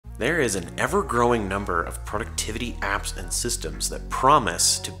There is an ever-growing number of productivity apps and systems that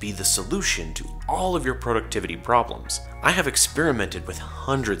promise to be the solution to all of your productivity problems. I have experimented with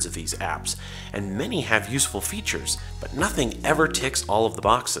hundreds of these apps, and many have useful features, but nothing ever ticks all of the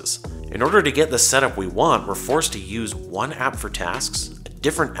boxes. In order to get the setup we want, we're forced to use one app for tasks, a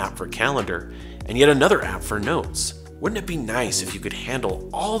different app for calendar, and yet another app for notes. Wouldn't it be nice if you could handle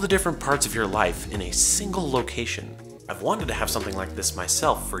all the different parts of your life in a single location? I've wanted to have something like this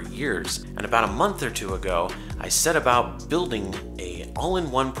myself for years, and about a month or two ago, I set about building an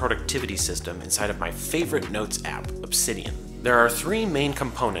all-in-one productivity system inside of my favorite notes app, Obsidian. There are three main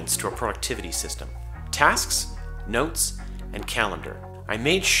components to a productivity system: tasks, notes, and calendar. I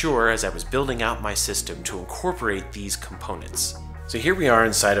made sure as I was building out my system to incorporate these components. So here we are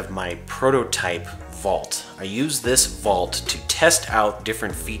inside of my prototype vault. I use this vault to test out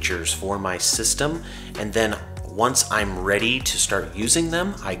different features for my system, and then once I'm ready to start using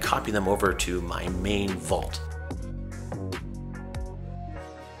them, I copy them over to my main vault.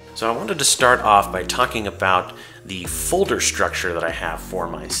 So I wanted to start off by talking about the folder structure that I have for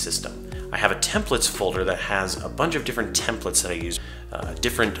my system. I have a templates folder that has a bunch of different templates that I use,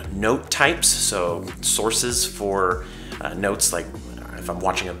 different note types, so sources for notes, like if I'm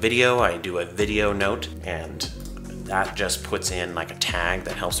watching a video, I do a video note, and that just puts in like a tag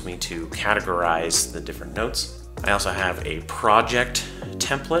that helps me to categorize the different notes. I also have a project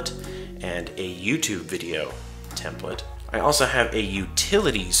template and a YouTube video template. I also have a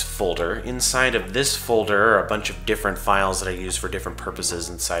utilities folder. Inside of this folder are a bunch of different files that I use for different purposes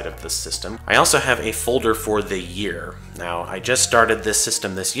inside of the system. I also have a folder for the year. Now, I just started this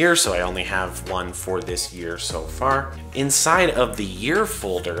system this year, so I only have one for this year so far. Inside of the year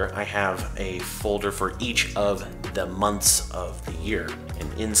folder, I have a folder for each of the months of the year.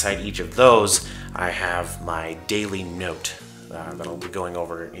 And inside each of those, I have my daily note that I'll be going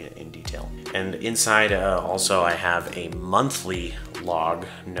over in detail. And inside also I have a monthly log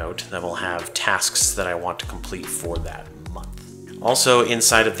note that will have tasks that I want to complete for that month. Also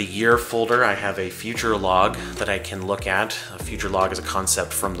inside of the year folder, I have a future log that I can look at. A future log is a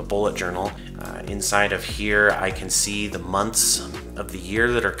concept from the bullet journal. Inside of here, I can see the months of the year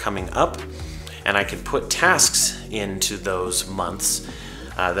that are coming up, and I can put tasks into those months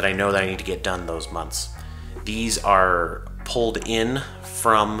that I know that I need to get done those months. These are pulled in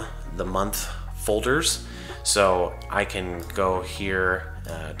from the month folders, so I can go here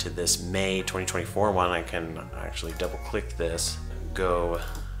to this May 2024 one. I can actually double click this, go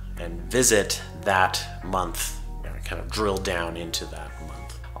and visit that month, kind of drill down into that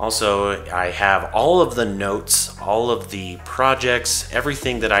month. Also, I have all of the notes, all of the projects,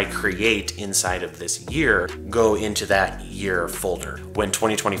 everything that I create inside of this year go into that year folder. When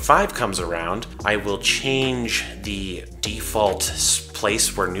 2025 comes around, I will change the default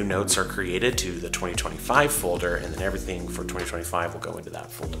place where new notes are created to the 2025 folder, and then everything for 2025 will go into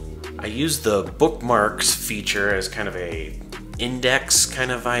that folder. I use the bookmarks feature as kind of a index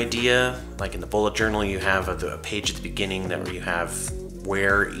kind of idea. Like in the bullet journal, you have a page at the beginning that where you have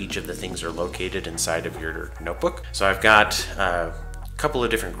where each of the things are located inside of your notebook. So I've got a couple of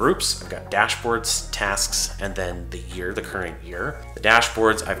different groups. I've got dashboards, tasks, and then the year, the current year. The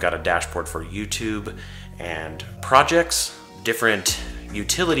dashboards, I've got a dashboard for YouTube and projects. Different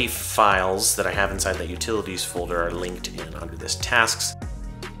utility files that I have inside that utilities folder are linked in under this tasks.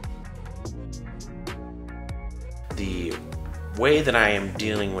 The way that I am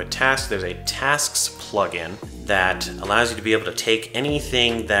dealing with tasks, there's a tasks plugin that allows you to be able to take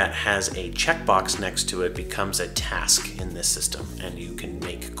anything that has a checkbox next to it becomes a task in this system, and you can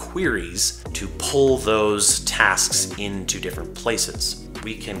make queries to pull those tasks into different places.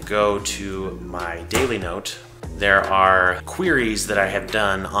 We can go to my daily note. There are queries that I have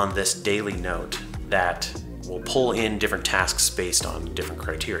done on this daily note that will pull in different tasks based on different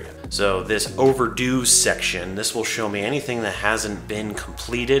criteria. So this overdue section, this will show me anything that hasn't been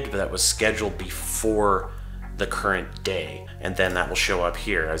completed but that was scheduled before the current day, and then that will show up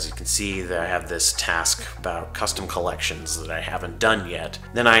here. As you can see, that I have this task about custom collections that I haven't done yet.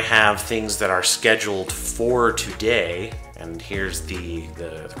 Then I have things that are scheduled for today, and here's the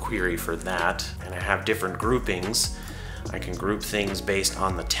query for that. And I have different groupings. I can group things based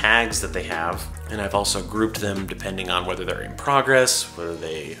on the tags that they have, and I've also grouped them depending on whether they're in progress, whether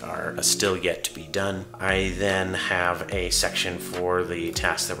they are still yet to be done. I then have a section for the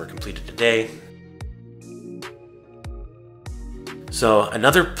tasks that were completed today. So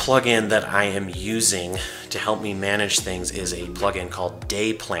another plugin that I am using to help me manage things is a plugin called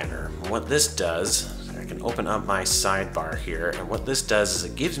Day Planner. What this does, I can open up my sidebar here, and what this does is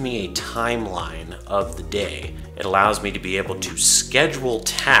it gives me a timeline of the day. It allows me to be able to schedule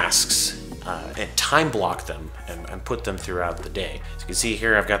tasks and time block them and put them throughout the day. So you can see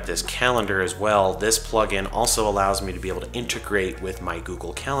here I've got this calendar as well. This plugin also allows me to be able to integrate with my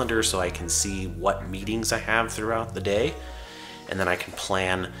Google Calendar so I can see what meetings I have throughout the day, and then I can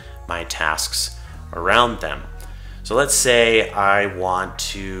plan my tasks around them. So let's say I want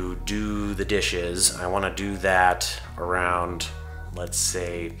to do the dishes. I want to do that around, let's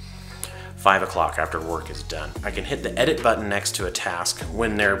say, 5 o'clock after work is done. I can hit the edit button next to a task.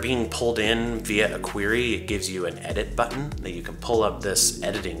 When they're being pulled in via a query, it gives you an edit button that you can pull up this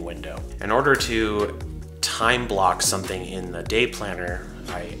editing window. In order to time block something in the day planner,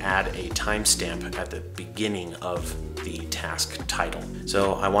 I add a timestamp at the beginning of the task title.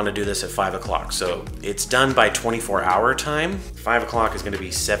 So I want to do this at 5 o'clock. So it's done by 24-hour time. 5 o'clock is going to be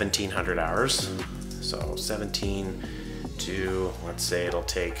 1700 hours. So 17 to, let's say it'll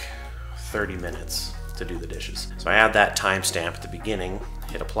take 30 minutes to do the dishes. So I add that timestamp at the beginning,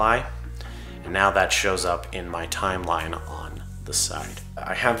 hit apply, and now that shows up in my timeline on the side.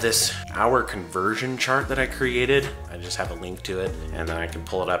 I have this hour conversion chart that I created. I just have a link to it, and then I can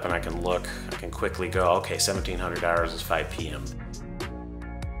pull it up and I can look. I can quickly go, okay, 1700 hours is 5 p.m.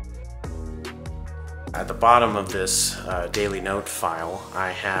 At the bottom of this daily note file,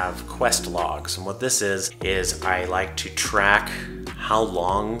 I have quest logs, and what this is I like to track how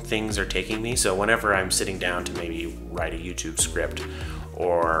long things are taking me. So whenever I'm sitting down to maybe write a YouTube script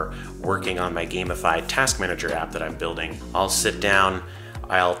or working on my gamified task manager app that I'm building, I'll sit down,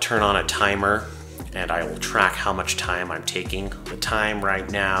 I'll turn on a timer, and I will track how much time I'm taking. The time right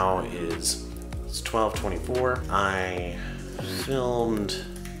now is 12:24. I filmed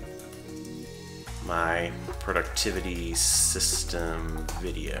my productivity system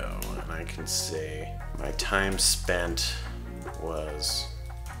video, and I can say my time spent was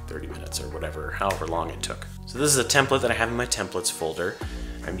 30 minutes or whatever, however long it took. So this is a template that I have in my templates folder.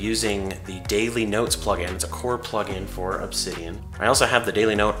 I'm using the Daily Notes plugin. It's a core plugin for Obsidian. I also have the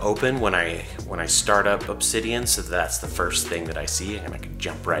Daily Note open when I start up Obsidian, so that's the first thing that I see, and I can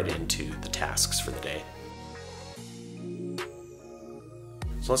jump right into the tasks for the day.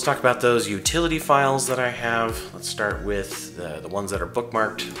 So let's talk about those utility files that I have. Let's start with the ones that are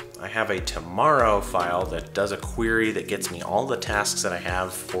bookmarked. I have a tomorrow file that does a query that gets me all the tasks that I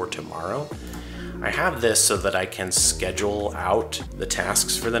have for tomorrow. I have this so that I can schedule out the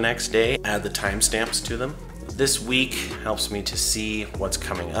tasks for the next day, add the timestamps to them. This week helps me to see what's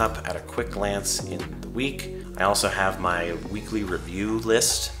coming up at a quick glance in the week. I also have my weekly review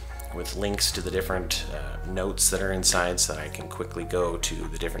list with links to the different notes that are inside so that I can quickly go to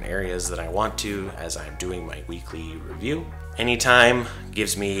the different areas that I want to as I'm doing my weekly review. Anytime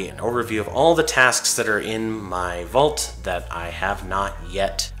gives me an overview of all the tasks that are in my vault that I have not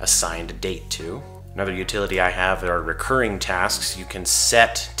yet assigned a date to. Another utility I have are recurring tasks. You can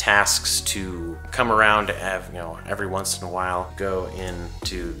set tasks to come around every once in a while. Go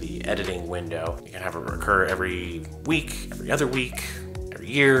into the editing window. You can have it recur every week, every other week, every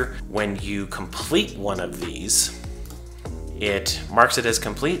year. When you complete one of these, it marks it as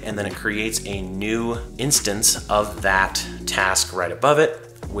complete, and then it creates a new instance of that task right above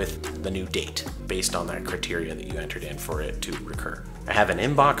it with the new date based on that criteria that you entered in for it to recur. I have an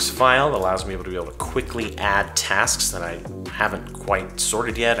inbox file that allows me to be able to quickly add tasks that I haven't quite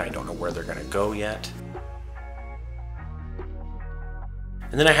sorted yet. I don't know where they're going to go yet.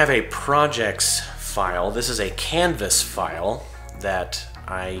 And then I have a projects file. This is a canvas file that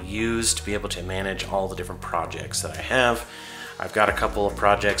I use to be able to manage all the different projects that I have. I've got a couple of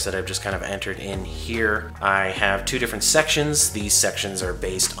projects that I've just kind of entered in here. I have two different sections. These sections are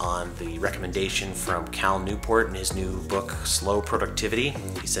based on the recommendation from Cal Newport in his new book, Slow Productivity.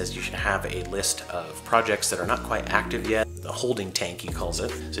 He says you should have a list of projects that are not quite active yet, the holding tank he calls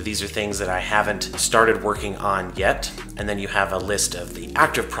it. So these are things that I haven't started working on yet. And then you have a list of the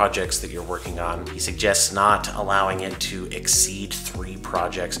active projects that you're working on. He suggests not allowing it to exceed 3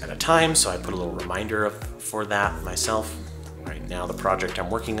 projects at a time, so I put a little reminder for that myself. Right now the project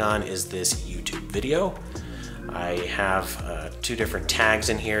I'm working on is this YouTube video. I have 2 different tags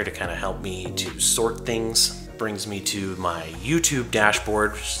in here to kind of help me to sort things. Brings me to my YouTube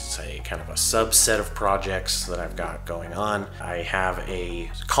dashboard, which is a kind of a subset of projects that I've got going on. I have a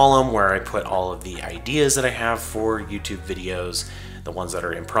column where I put all of the ideas that I have for YouTube videos, the ones that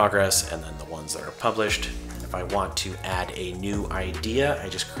are in progress, and then the ones that are published. If I want to add a new idea, I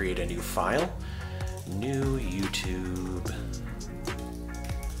just create a new file. New YouTube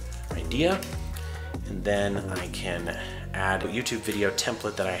idea, and then I can add a YouTube video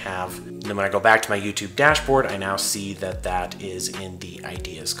template that I have. And then when I go back to my YouTube dashboard, I now see that that is in the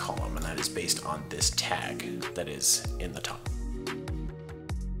ideas column, and that is based on this tag that is in the top.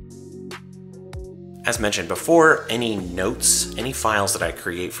 As mentioned before, any notes, any files that I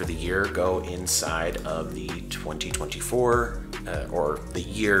create for the year go inside of the 2024 or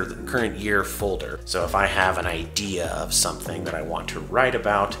the current year folder. So if I have an idea of something that I want to write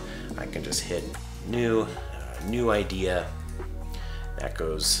about, I can just hit new idea. That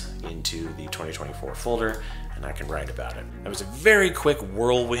goes into the 2024 folder, and I can write about it. That was a very quick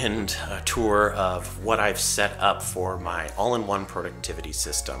whirlwind tour of what I've set up for my all-in-one productivity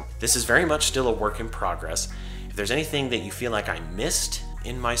system. This is very much still a work in progress. If there's anything that you feel like I missed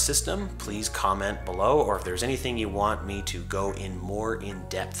in my system, please comment below, or if there's anything you want me to go in more in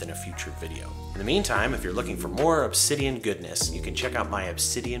depth in a future video. In the meantime, if you're looking for more Obsidian goodness, you can check out my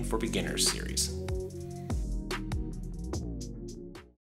Obsidian for Beginners series.